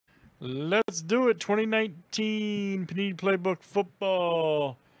Let's do it. 2019 Panini Playbook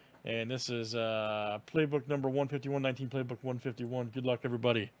Football. And this is Playbook number 151, 19 Playbook 151. Good luck,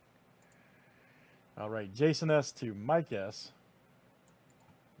 everybody. All right, Jason S. to Mike S.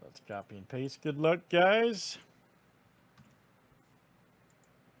 Let's copy and paste. Good luck, guys.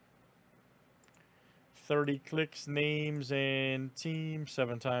 30 clicks, names, and team,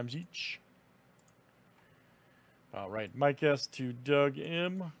 7 times each. All right, Mike S. to Doug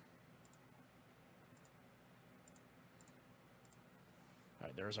M. All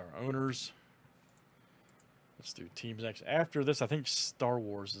right, there's our owners. Let's do teams next. After this, I think Star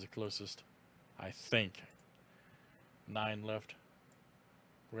Wars is the closest. I think. 9 left.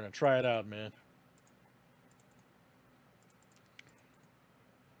 We're going to try it out, man.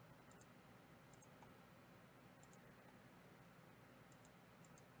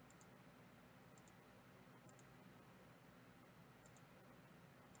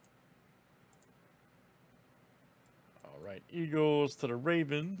 All right, Eagles to the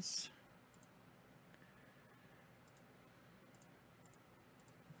Ravens.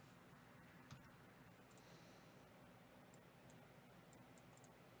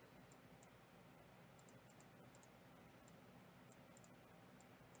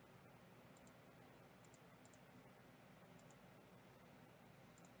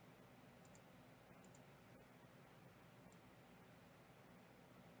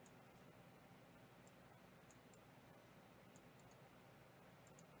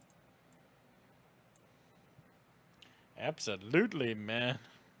 Absolutely, man.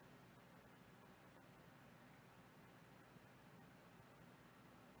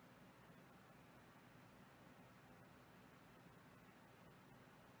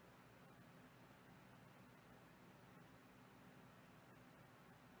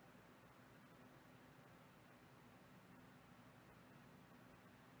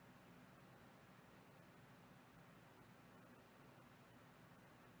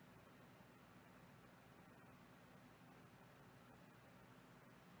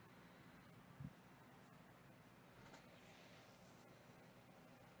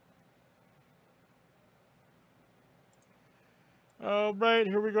 All right,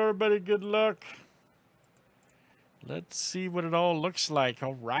 here we go, everybody. Good luck. Let's see what it all looks like.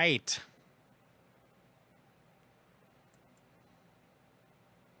 All right.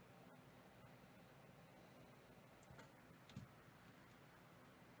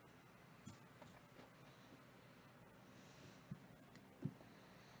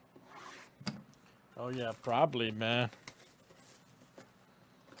 Oh, yeah, probably, man.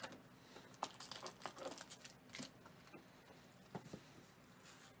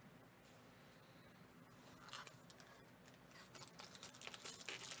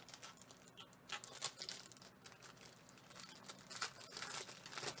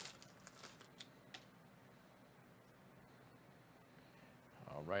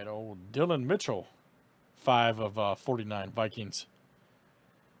 All right, old Dylan Mitchell. 5 of 49 Vikings.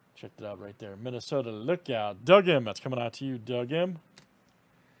 Check it out right there. Minnesota Lookout. Doug M. That's coming out to you, Doug M.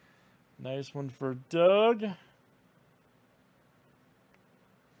 Nice one for Doug.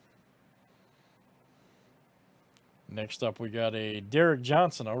 Next up, we got a Derek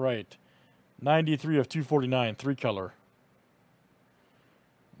Johnson. All right. 93 of 249, 3-color.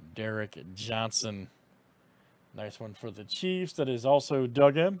 Derek Johnson. Nice one for the Chiefs. That is also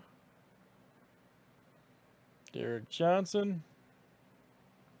Doug M. Derek Johnson.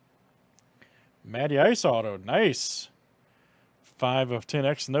 Matty Ice Auto. Nice. 5 of 10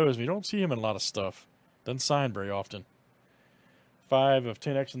 X and O's. We don't see him in a lot of stuff. Doesn't sign very often. 5 of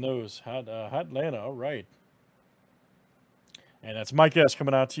 10 X and O's. Hot Atlanta. All right. And that's Mike S.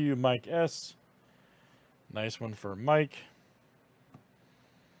 coming out to you, Mike S. Nice one for Mike.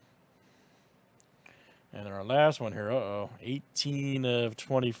 And our last one here. 18 of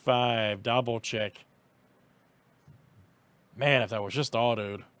 25. Double check. Man, if that was just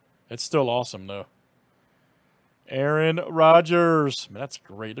autoed. It's still awesome, though. Aaron Rodgers. Man, that's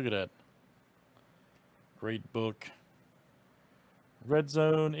great. Look at that. Great book. Red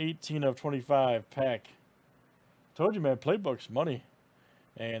Zone, 18 of 25. Pack. Told you, man, Playbook's money.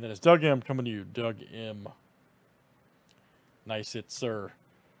 And then it's Doug M. coming to you. Doug M. Nice hit, sir.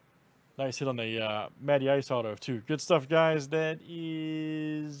 Nice hit on the Matty Ice Auto, too. Good stuff, guys. That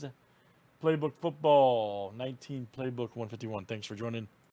is Playbook Football. 19 Playbook 151. Thanks for joining.